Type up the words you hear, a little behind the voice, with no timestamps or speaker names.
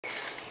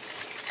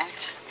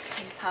at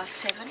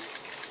 7:10,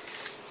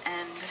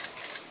 and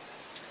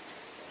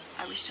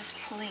I was just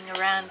pulling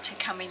around to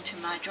come into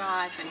my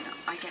drive, and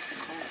I get the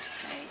call to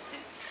say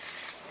that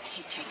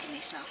he'd taken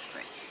his last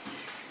breath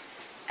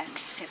at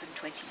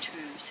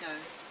 7:22, so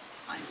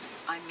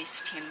I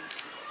missed him,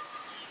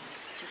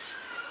 just,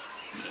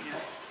 you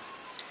know,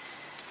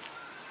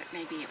 but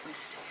maybe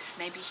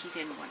he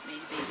didn't want me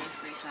to be there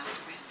for his last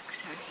breath,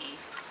 so he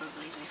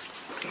probably left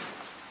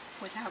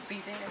without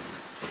me there,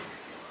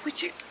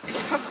 which is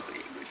probably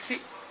a good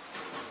thing.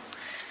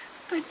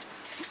 But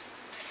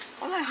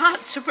all our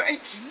hearts are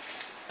breaking.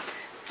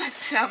 But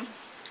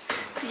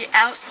the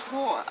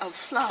outpour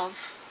of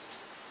love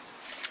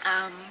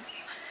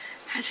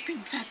has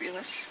been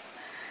fabulous,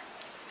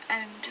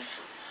 and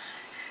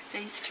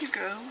these two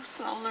girls,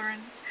 Lola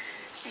and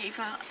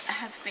Eva,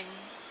 have been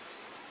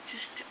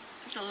just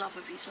the love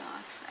of his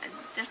life, and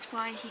that's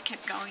why he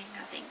kept going,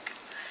 I think.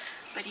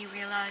 But he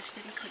realised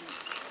that he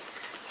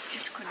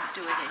just couldn't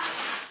do it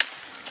anymore.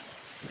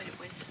 But it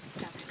was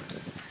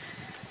fabulous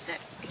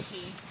that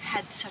he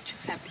had such a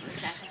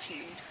fabulous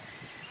attitude,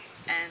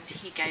 and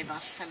he gave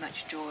us so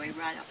much joy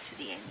right up to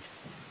the end.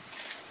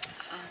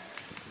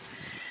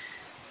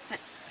 But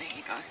there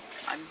you go.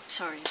 I'm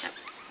sorry that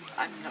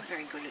I'm not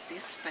very good at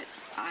this, but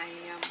I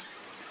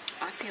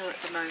feel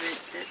at the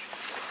moment that,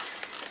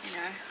 you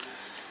know,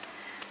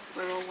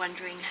 we're all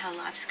wondering how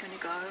life's going to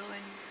go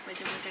and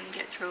whether we're going to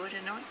get through it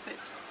or not, but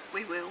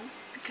we will,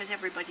 because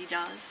everybody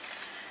does.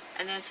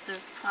 And as the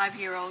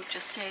 5-year-old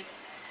just said,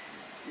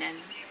 Nan,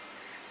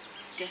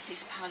 death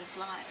is part of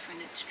life,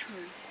 and it's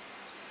true.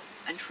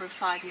 And for a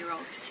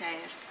 5-year-old to say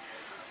it,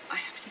 I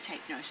have to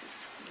take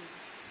notice.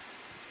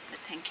 But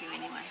thank you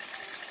anyway.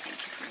 Thank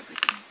you for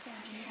everything.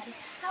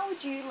 How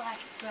would you like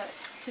Bert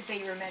to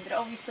be remembered?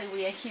 Obviously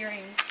we are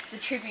hearing the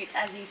tributes,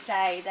 as you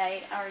say,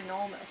 they are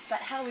enormous, but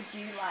how would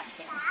you like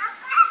him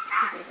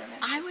to be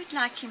remembered? I would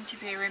like him to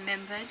be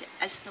remembered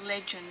as the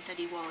legend that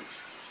he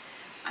was.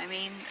 I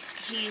mean,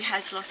 he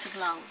has lots of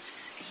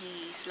loves.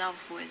 His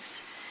love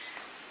was,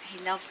 he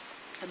loved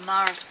the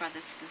Maras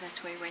brothers,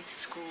 that's where he went to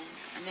school,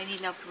 and then he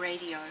loved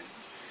radio,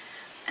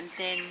 and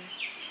then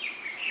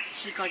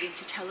he got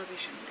into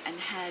television and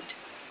had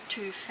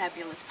 2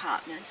 fabulous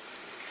partners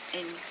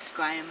in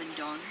Graham and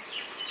Don,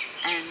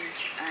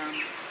 and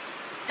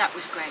that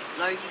was great.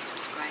 Logie's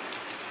was great.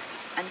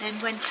 And then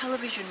when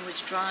television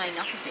was drying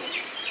up a bit,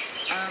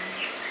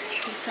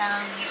 he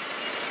found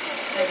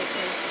that it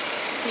was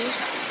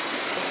theatre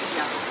that he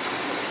loved.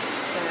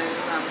 So,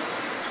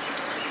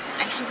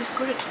 and he was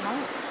good at them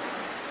all.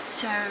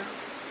 So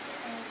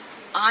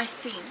I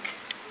think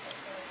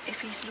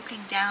if he's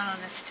looking down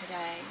on us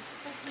today,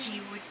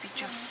 he would be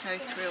just so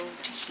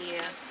thrilled to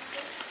hear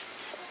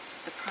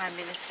the Prime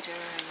Minister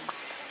and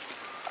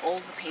all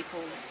the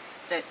people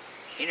that,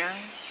 you know,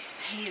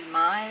 he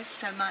admires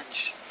so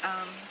much,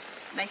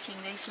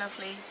 making these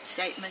lovely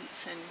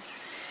statements,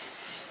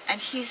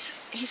 and he's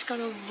got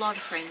a lot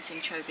of friends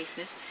in show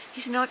business.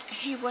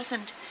 He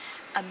wasn't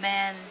a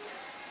man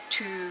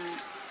to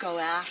go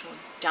out or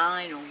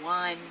dine or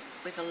wine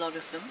with a lot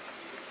of them,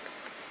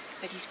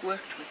 but he's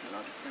worked with a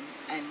lot of them,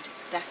 and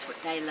that's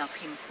what they love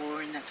him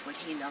for, and that's what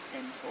he loved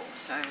them for.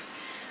 So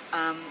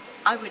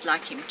I would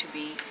like him to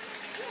be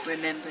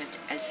remembered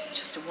as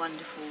just a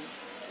wonderful,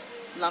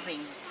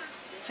 loving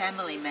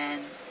family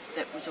man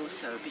that was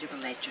also a bit of a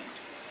legend.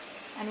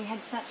 And he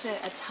had such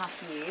a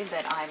tough year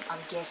that I'm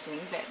guessing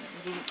that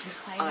did he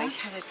play much? Oh, he's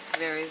had a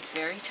very,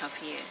 very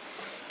tough year.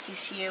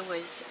 His year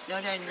was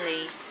not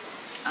only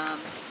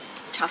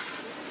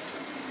tough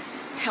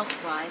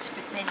health-wise,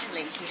 but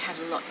mentally he had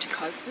a lot to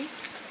cope with.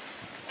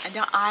 And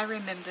I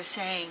remember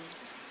saying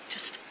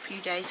just a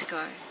few days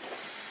ago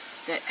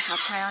that how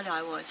proud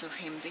I was of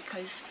him,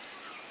 because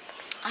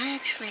I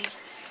actually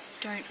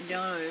don't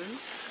know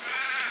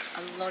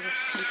a lot of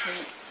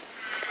people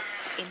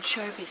in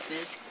show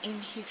business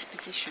in his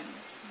position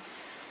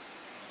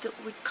that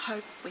would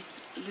cope with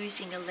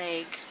losing a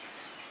leg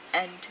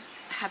and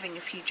having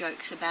a few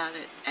jokes about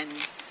it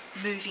and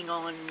moving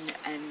on,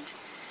 and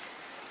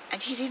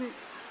he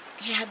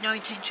had no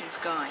intention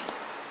of going,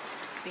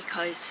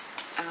 because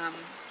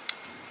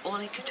all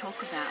he could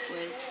talk about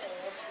was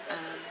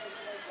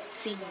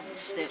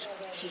things that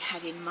he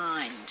had in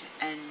mind,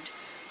 and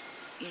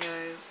you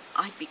know,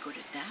 I'd be good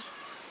at that.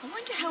 I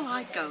wonder how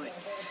I'd go at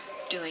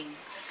doing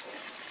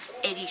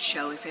Eddie's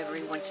show if ever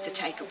he wants to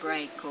take a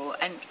break.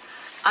 And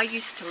I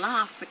used to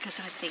laugh because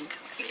I think,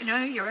 you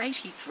know, you're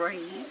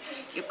 83,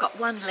 you've got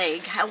one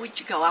leg, how would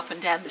you go up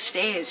and down the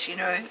stairs, you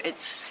know?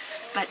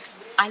 But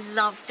I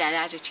loved that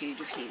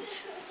attitude of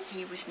his.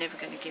 He was never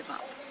going to give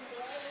up.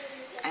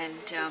 And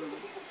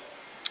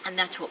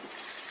that's what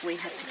we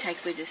have to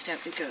take with us,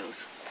 don't we,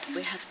 girls?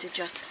 We have to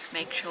just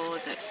make sure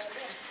that,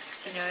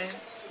 you know,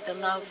 the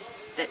love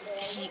that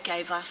he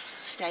gave us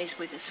stays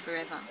with us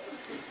forever.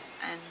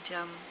 And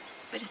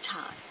but it's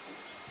hard.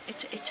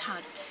 It's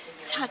hard.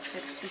 It's hard for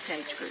this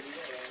age group.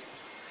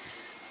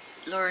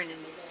 Lauren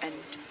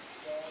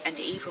and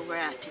Eva were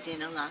out to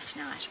dinner last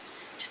night,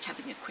 just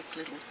having a quick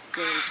little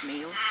girls'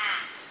 meal,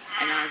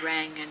 and I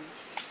rang, and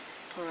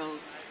poor old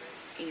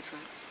Eva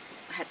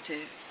had to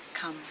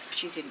come.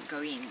 She didn't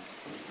go in.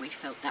 We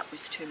felt that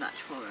was too much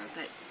for her,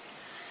 but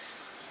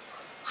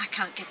I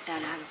can't get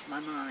that out of my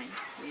mind,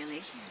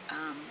 really.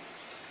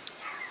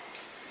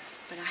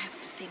 But I have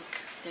to think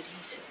that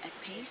he's at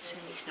peace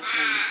and he's not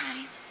in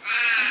pain.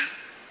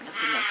 And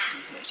nothing else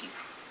can hurt him.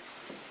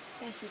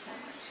 Thank you so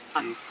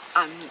much.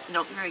 I'm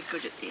not very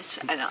good at this,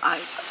 and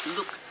I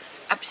look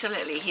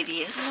absolutely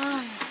hideous.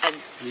 No. And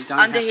You don't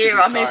under have to here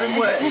be I'm sorry. even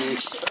worse.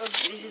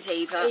 This is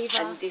Eva, Eva.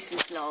 and this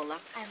is Lola.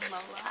 And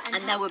Lola.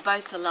 And they were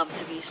both the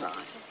loves of his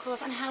life. Of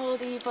course. And how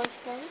old are you both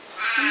girls?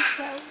 She's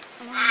 12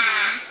 and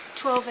I'm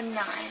 12 and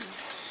 9.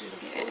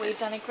 Yeah. We've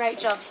done a great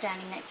job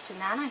standing next to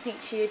Nan. I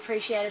think she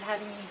appreciated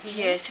having you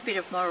here. Yeah, it's a bit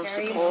of moral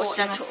Very support. important.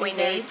 That's what we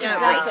need, don't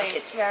Exactly, we?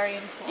 it's very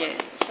important.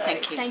 Yeah, So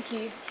thank you. Thank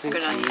you.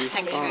 Good on you. you.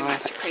 Thanks very Bye.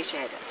 much.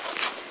 Appreciate it.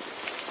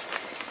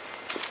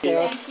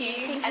 Thank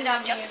you. And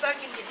I've just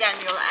spoken to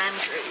Daniel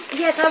Andrews.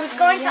 Yes, I was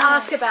going to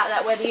ask about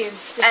that, whether you've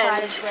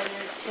decided And whether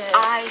to...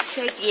 I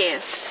said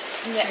yes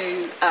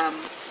Yeah.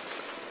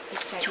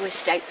 to a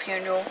state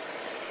funeral,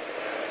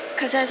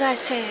 because as I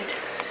said,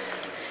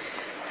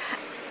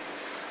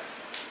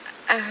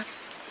 a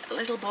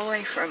little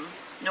boy from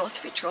North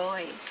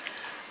Fitzroy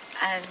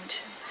and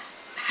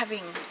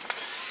having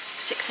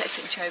success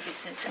in show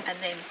business and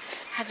then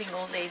having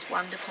all these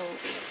wonderful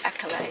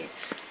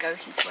accolades go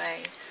his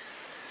way,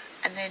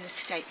 and then a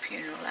state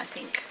funeral, I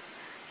think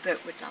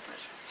Bert would love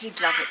it.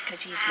 He'd love it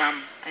because his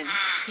mum and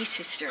his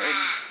sister and,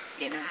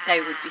 you know, they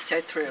would be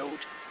so thrilled.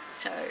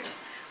 So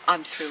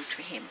I'm thrilled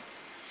for him.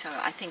 So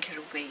I think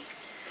it'll be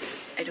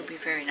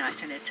very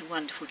nice, and it's a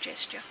wonderful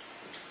gesture,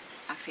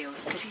 I feel,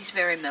 because he's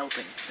very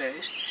Melbourne,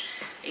 Bert.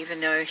 Even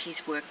though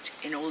he's worked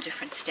in all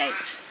different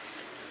states,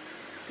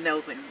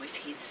 Melbourne was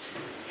his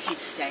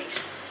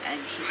state and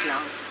his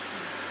love.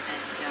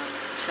 And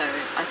so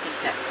I think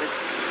that was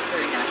a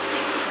very nice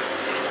thing.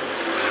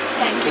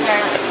 Thank you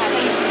very much,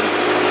 Patti.